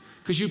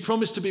 Because you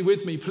promised to be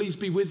with me. Please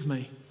be with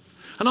me.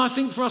 And I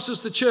think for us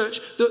as the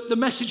church, the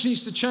message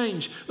needs to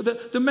change.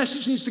 The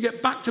message needs to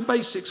get back to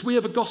basics. We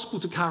have a gospel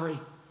to carry.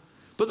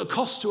 But the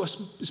cost to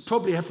us is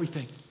probably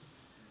everything.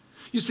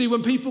 You see,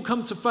 when people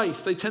come to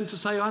faith, they tend to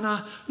say, oh,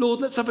 no, Lord,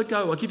 let's have a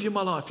go. I'll give you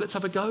my life. Let's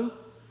have a go.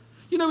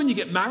 You know, when you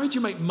get married,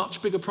 you make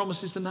much bigger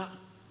promises than that.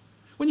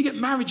 When you get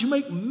married, you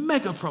make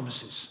mega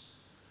promises.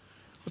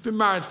 I've been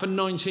married for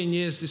 19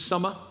 years this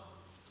summer.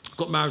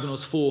 Got married when I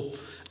was 4.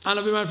 And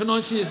I've been married for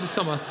 19 years this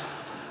summer.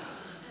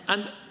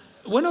 And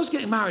when I was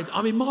getting married,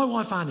 I mean, my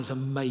wife Anne is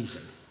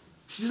amazing.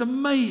 She's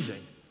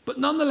amazing. But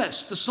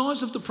nonetheless, the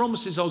size of the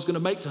promises I was going to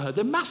make to her,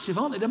 they're massive,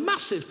 aren't they? They're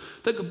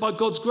massive that by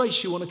God's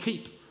grace you want to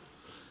keep.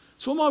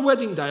 So on my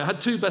wedding day, I had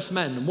 2 best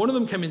men, and one of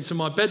them came into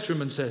my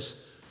bedroom and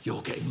says,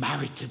 you're getting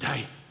married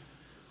today.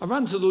 I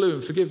ran to the loo,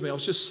 and forgive me, I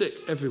was just sick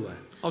everywhere.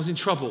 I was in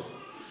trouble.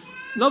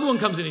 Another one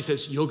comes in, he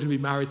says, you're going to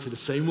be married to the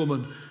same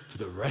woman for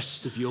the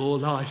rest of your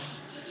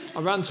life. I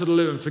ran to the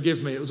loo, and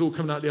forgive me, it was all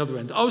coming out the other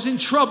end. I was in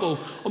trouble.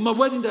 On my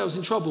wedding day, I was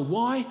in trouble.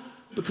 Why?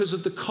 Because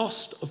of the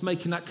cost of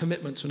making that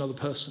commitment to another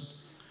person.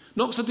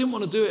 Not because I didn't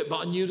want to do it,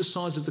 but I knew the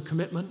size of the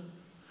commitment.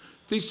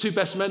 These 2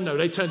 best men, though,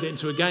 they turned it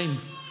into a game.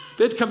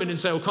 They'd come in and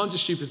say all kinds of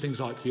stupid things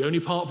like, the only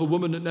part of a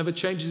woman that never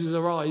changes is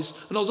her eyes.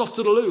 And I was off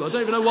to the loo. I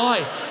don't even know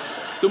why.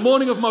 The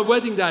morning of my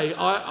wedding day,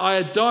 I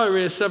had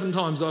diarrhea 7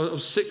 times. I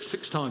was sick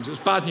 6 times. It was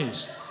bad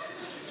news.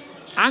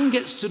 Anne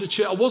gets to the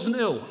church. I wasn't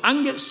ill.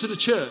 Anne gets to the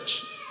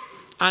church.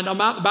 And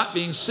I'm out the back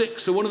being sick.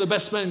 So one of the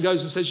best men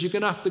goes and says, you're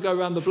going to have to go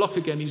around the block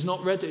again. He's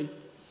not ready.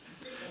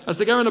 As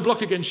they go around the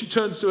block again, she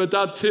turns to her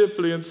dad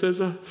tearfully and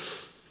says,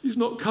 he's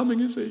not coming,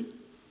 is he?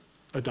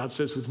 Her dad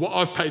says, with what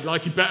I've paid,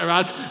 like he better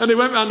had. And they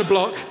went round the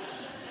block.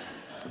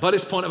 By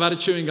this point, I've had a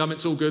chewing gum.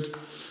 It's all good.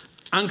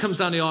 Anne comes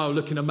down the aisle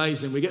looking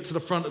amazing. We get to the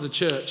front of the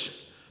church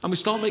and we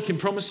start making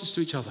promises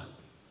to each other.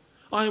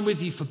 I am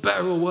with you for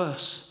better or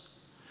worse.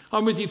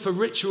 I'm with you for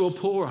richer or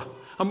poorer.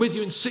 I'm with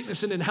you in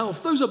sickness and in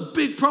health. Those are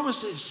big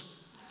promises.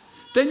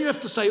 Then you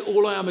have to say,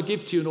 all I am I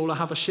give to you and all I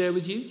have I share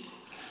with you.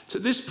 So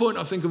at this point,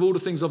 I think of all the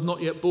things I've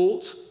not yet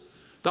bought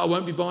that I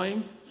won't be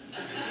buying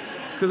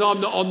because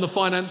I'm not on the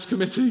finance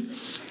committee.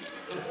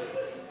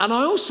 And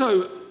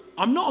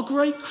I'm not a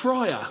great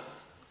crier.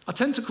 I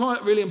tend to cry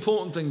at really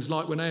important things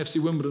like when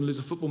AFC Wimbledon lose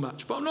a football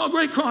match, but I'm not a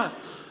great crier.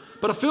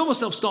 But I feel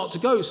myself start to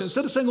go. So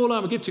instead of saying all I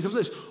am a gift to you, comes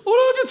this, all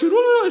I am a gift to you,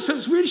 all I am, so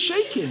it's really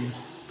shaking.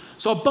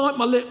 So I bite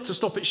my lip to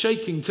stop it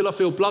shaking till I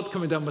feel blood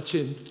coming down my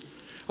chin.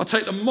 I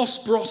take the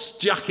Moss Bros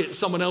jacket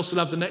someone else will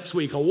have the next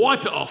week. I'll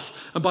wipe it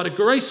off. And by the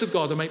grace of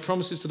God, I make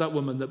promises to that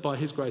woman that by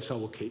his grace I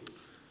will keep.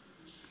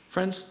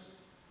 Friends,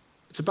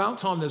 it's about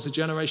time there's a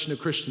generation of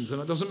Christians, and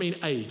that doesn't mean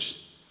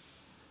age.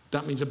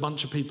 That means a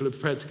bunch of people who are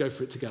prepared to go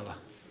for it together,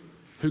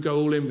 who go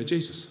all in with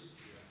Jesus.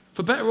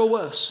 For better or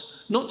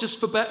worse, not just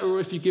for better or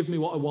if you give me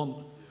what I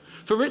want.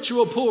 For richer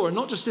or poorer,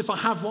 not just if I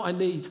have what I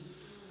need.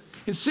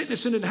 In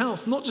sickness and in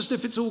health, not just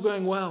if it's all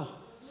going well.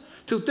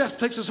 Till death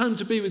takes us home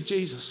to be with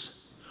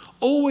Jesus.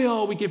 All we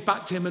are, we give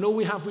back to him, and all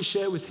we have, we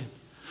share with him.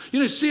 You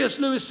know, C.S.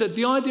 Lewis said,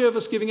 the idea of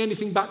us giving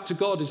anything back to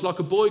God is like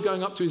a boy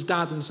going up to his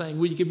dad and saying,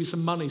 will you give me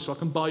some money so I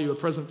can buy you a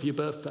present for your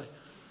birthday?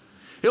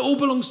 It all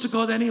belongs to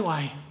God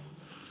anyway.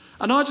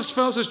 And I just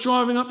felt as I was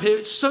driving up here,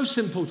 it's so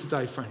simple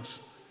today, friends.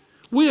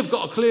 We have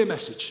got a clear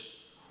message.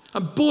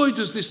 And boy,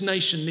 does this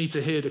nation need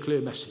to hear the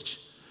clear message.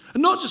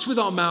 And not just with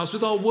our mouths,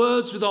 with our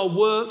words, with our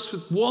works,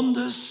 with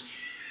wonders.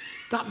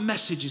 That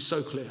message is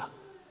so clear.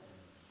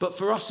 But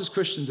for us as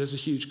Christians, there's a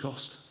huge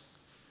cost.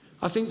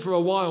 I think for a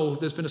while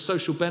there's been a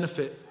social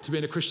benefit to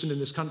being a Christian in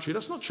this country.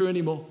 That's not true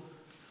anymore.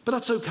 But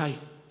that's okay,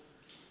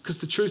 because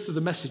the truth of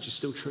the message is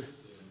still true.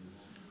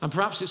 And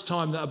perhaps it's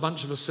time that a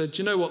bunch of us said,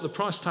 do you know what, the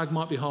price tag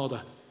might be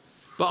harder,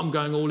 but I'm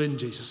going all in,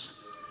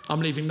 Jesus. I'm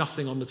leaving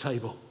nothing on the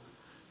table,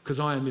 because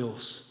I am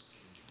yours.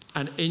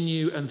 And in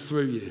you and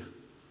through you,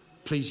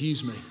 please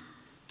use me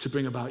to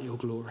bring about your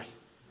glory.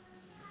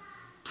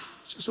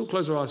 Let's just all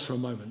close our eyes for a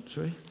moment,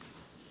 shall we?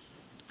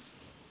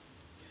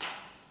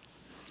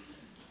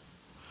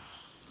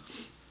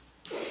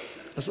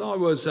 As I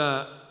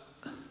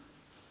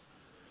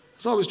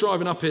was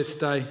driving up here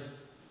today,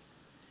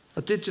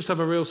 I did just have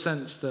a real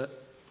sense that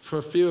for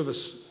a few of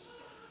us,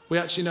 we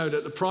actually know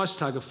that the price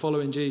tag of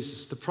following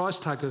Jesus, the price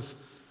tag of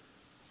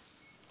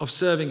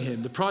serving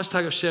him, the price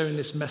tag of sharing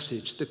this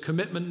message, the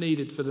commitment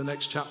needed for the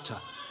next chapter,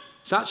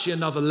 it's actually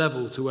another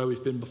level to where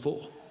we've been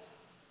before.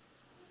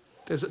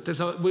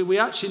 We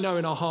actually know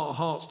in our heart of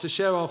hearts to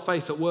share our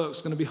faith at work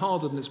is going to be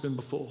harder than it's been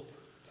before.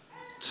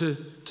 To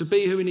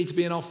be who we need to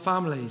be in our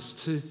families,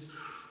 to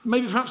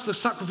maybe perhaps the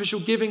sacrificial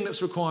giving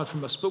that's required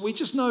from us. But we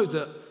just know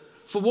that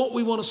for what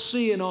we want to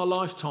see in our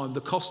lifetime,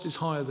 the cost is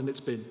higher than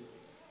it's been.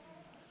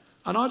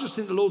 And I just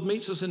think the Lord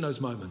meets us in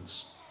those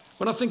moments.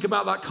 When I think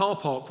about that car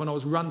park when I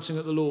was ranting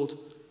at the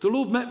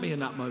Lord met me in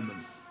that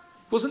moment.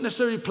 Wasn't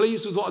necessarily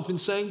pleased with what I'd been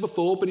saying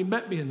before, but he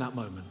met me in that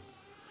moment.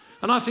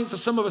 And I think for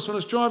some of us, when I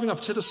was driving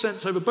up, I had a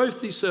sense over both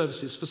these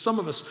services, for some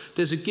of us,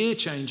 there's a gear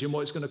change in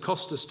what it's going to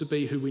cost us to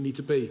be who we need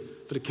to be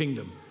for the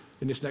kingdom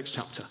in this next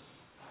chapter.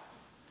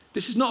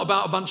 This is not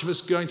about a bunch of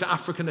us going to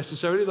Africa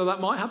necessarily, though that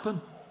might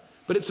happen.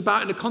 But it's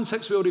about in the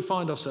context we already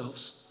find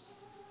ourselves.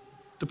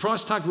 The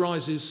price tag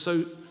rises,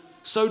 so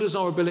does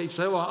our ability to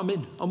say, oh, I'm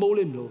in, I'm all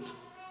in, Lord.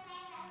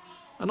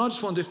 And I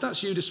just wonder if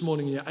that's you this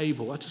morning and you're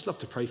able, I'd just love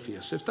to pray for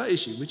you. So if that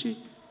is you, would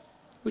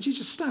you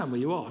just stand where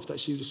you are if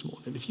that's you this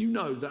morning? If you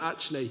know that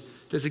actually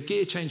there's a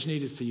gear change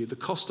needed for you, the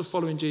cost of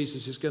following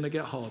Jesus is going to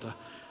get harder,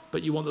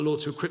 but you want the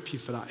Lord to equip you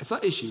for that. If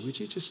that is you, would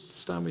you just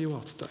stand where you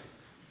are today?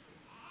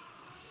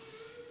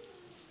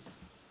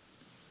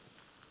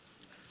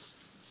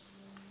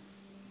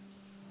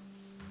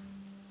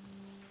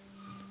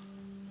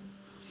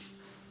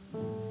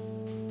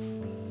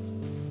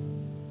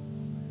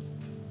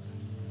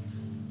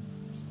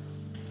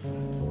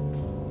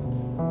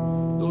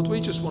 Lord,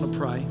 we just want to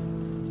pray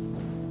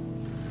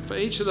for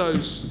each of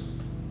those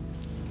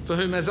for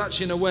whom there's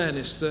actually an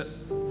awareness that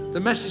the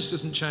message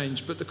doesn't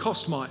change, but the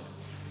cost might.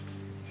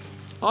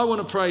 I want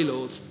to pray,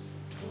 Lord,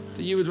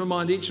 that you would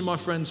remind each of my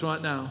friends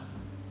right now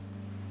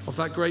of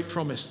that great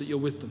promise that you're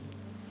with them.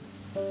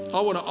 I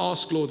want to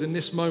ask, Lord, in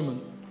this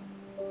moment,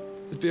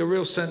 there'd be a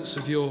real sense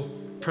of your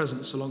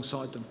presence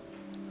alongside them.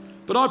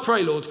 But I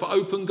pray, Lord, for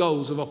open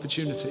goals of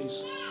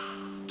opportunities,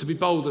 to be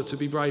bolder, to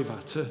be braver,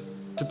 to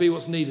be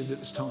what's needed at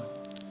this time.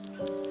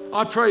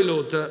 I pray,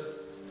 Lord, that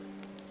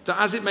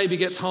as it maybe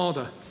gets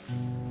harder,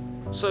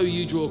 so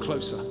you draw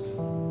closer.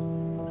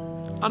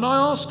 And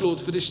I ask,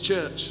 Lord, for this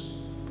church,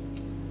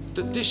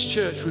 that this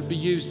church would be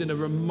used in a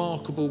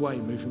remarkable way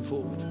moving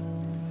forward.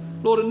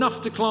 Lord,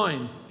 enough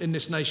decline in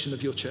this nation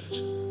of your church.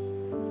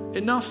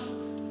 Enough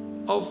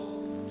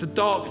of the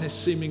darkness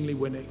seemingly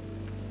winning.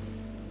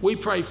 We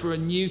pray for a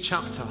new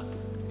chapter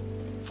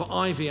for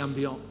Ivy and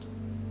beyond.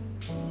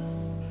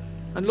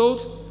 And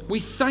Lord, we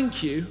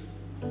thank you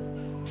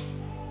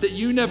that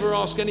you never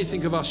ask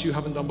anything of us you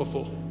haven't done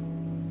before.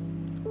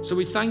 So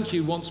we thank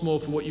you once more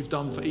for what you've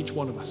done for each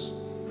one of us.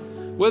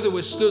 Whether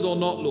we're stood or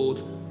not, Lord,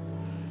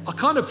 I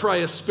kind of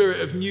pray a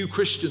spirit of new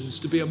Christians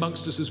to be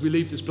amongst us as we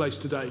leave this place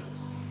today.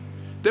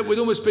 That would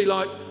almost be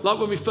like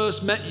when we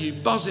first met you,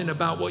 buzzing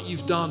about what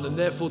you've done and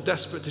therefore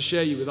desperate to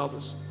share you with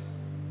others.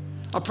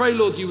 I pray,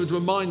 Lord, you would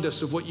remind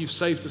us of what you've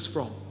saved us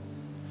from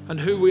and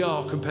who we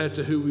are compared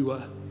to who we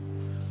were.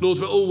 Lord,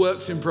 we're all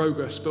works in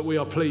progress, but we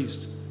are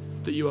pleased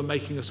that you are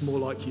making us more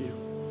like you.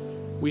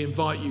 We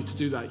invite you to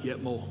do that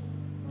yet more.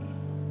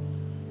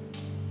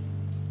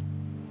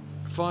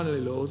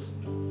 Finally, Lord,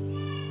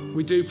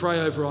 we do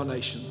pray over our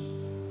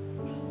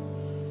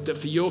nation that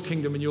for your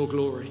kingdom and your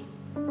glory,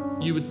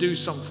 you would do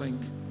something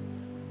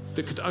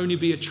that could only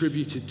be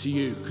attributed to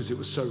you because it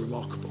was so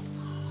remarkable.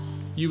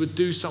 You would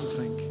do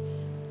something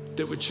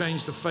that would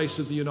change the face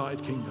of the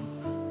United Kingdom,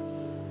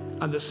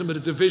 and that some of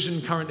the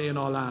division currently in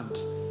our land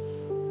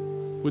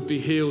would be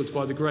healed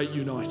by the great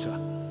uniter,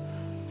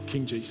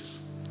 King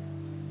Jesus.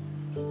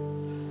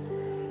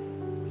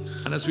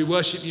 And as we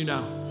worship you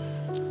now,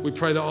 we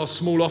pray that our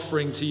small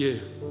offering to you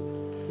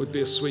would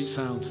be a sweet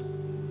sound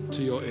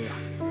to your ear.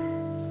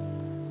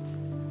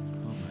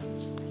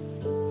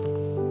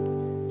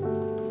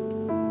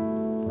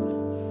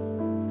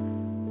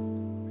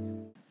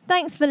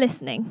 Thanks for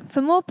listening.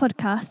 For more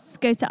podcasts,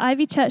 go to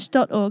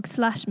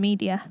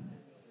ivychurch.org/media.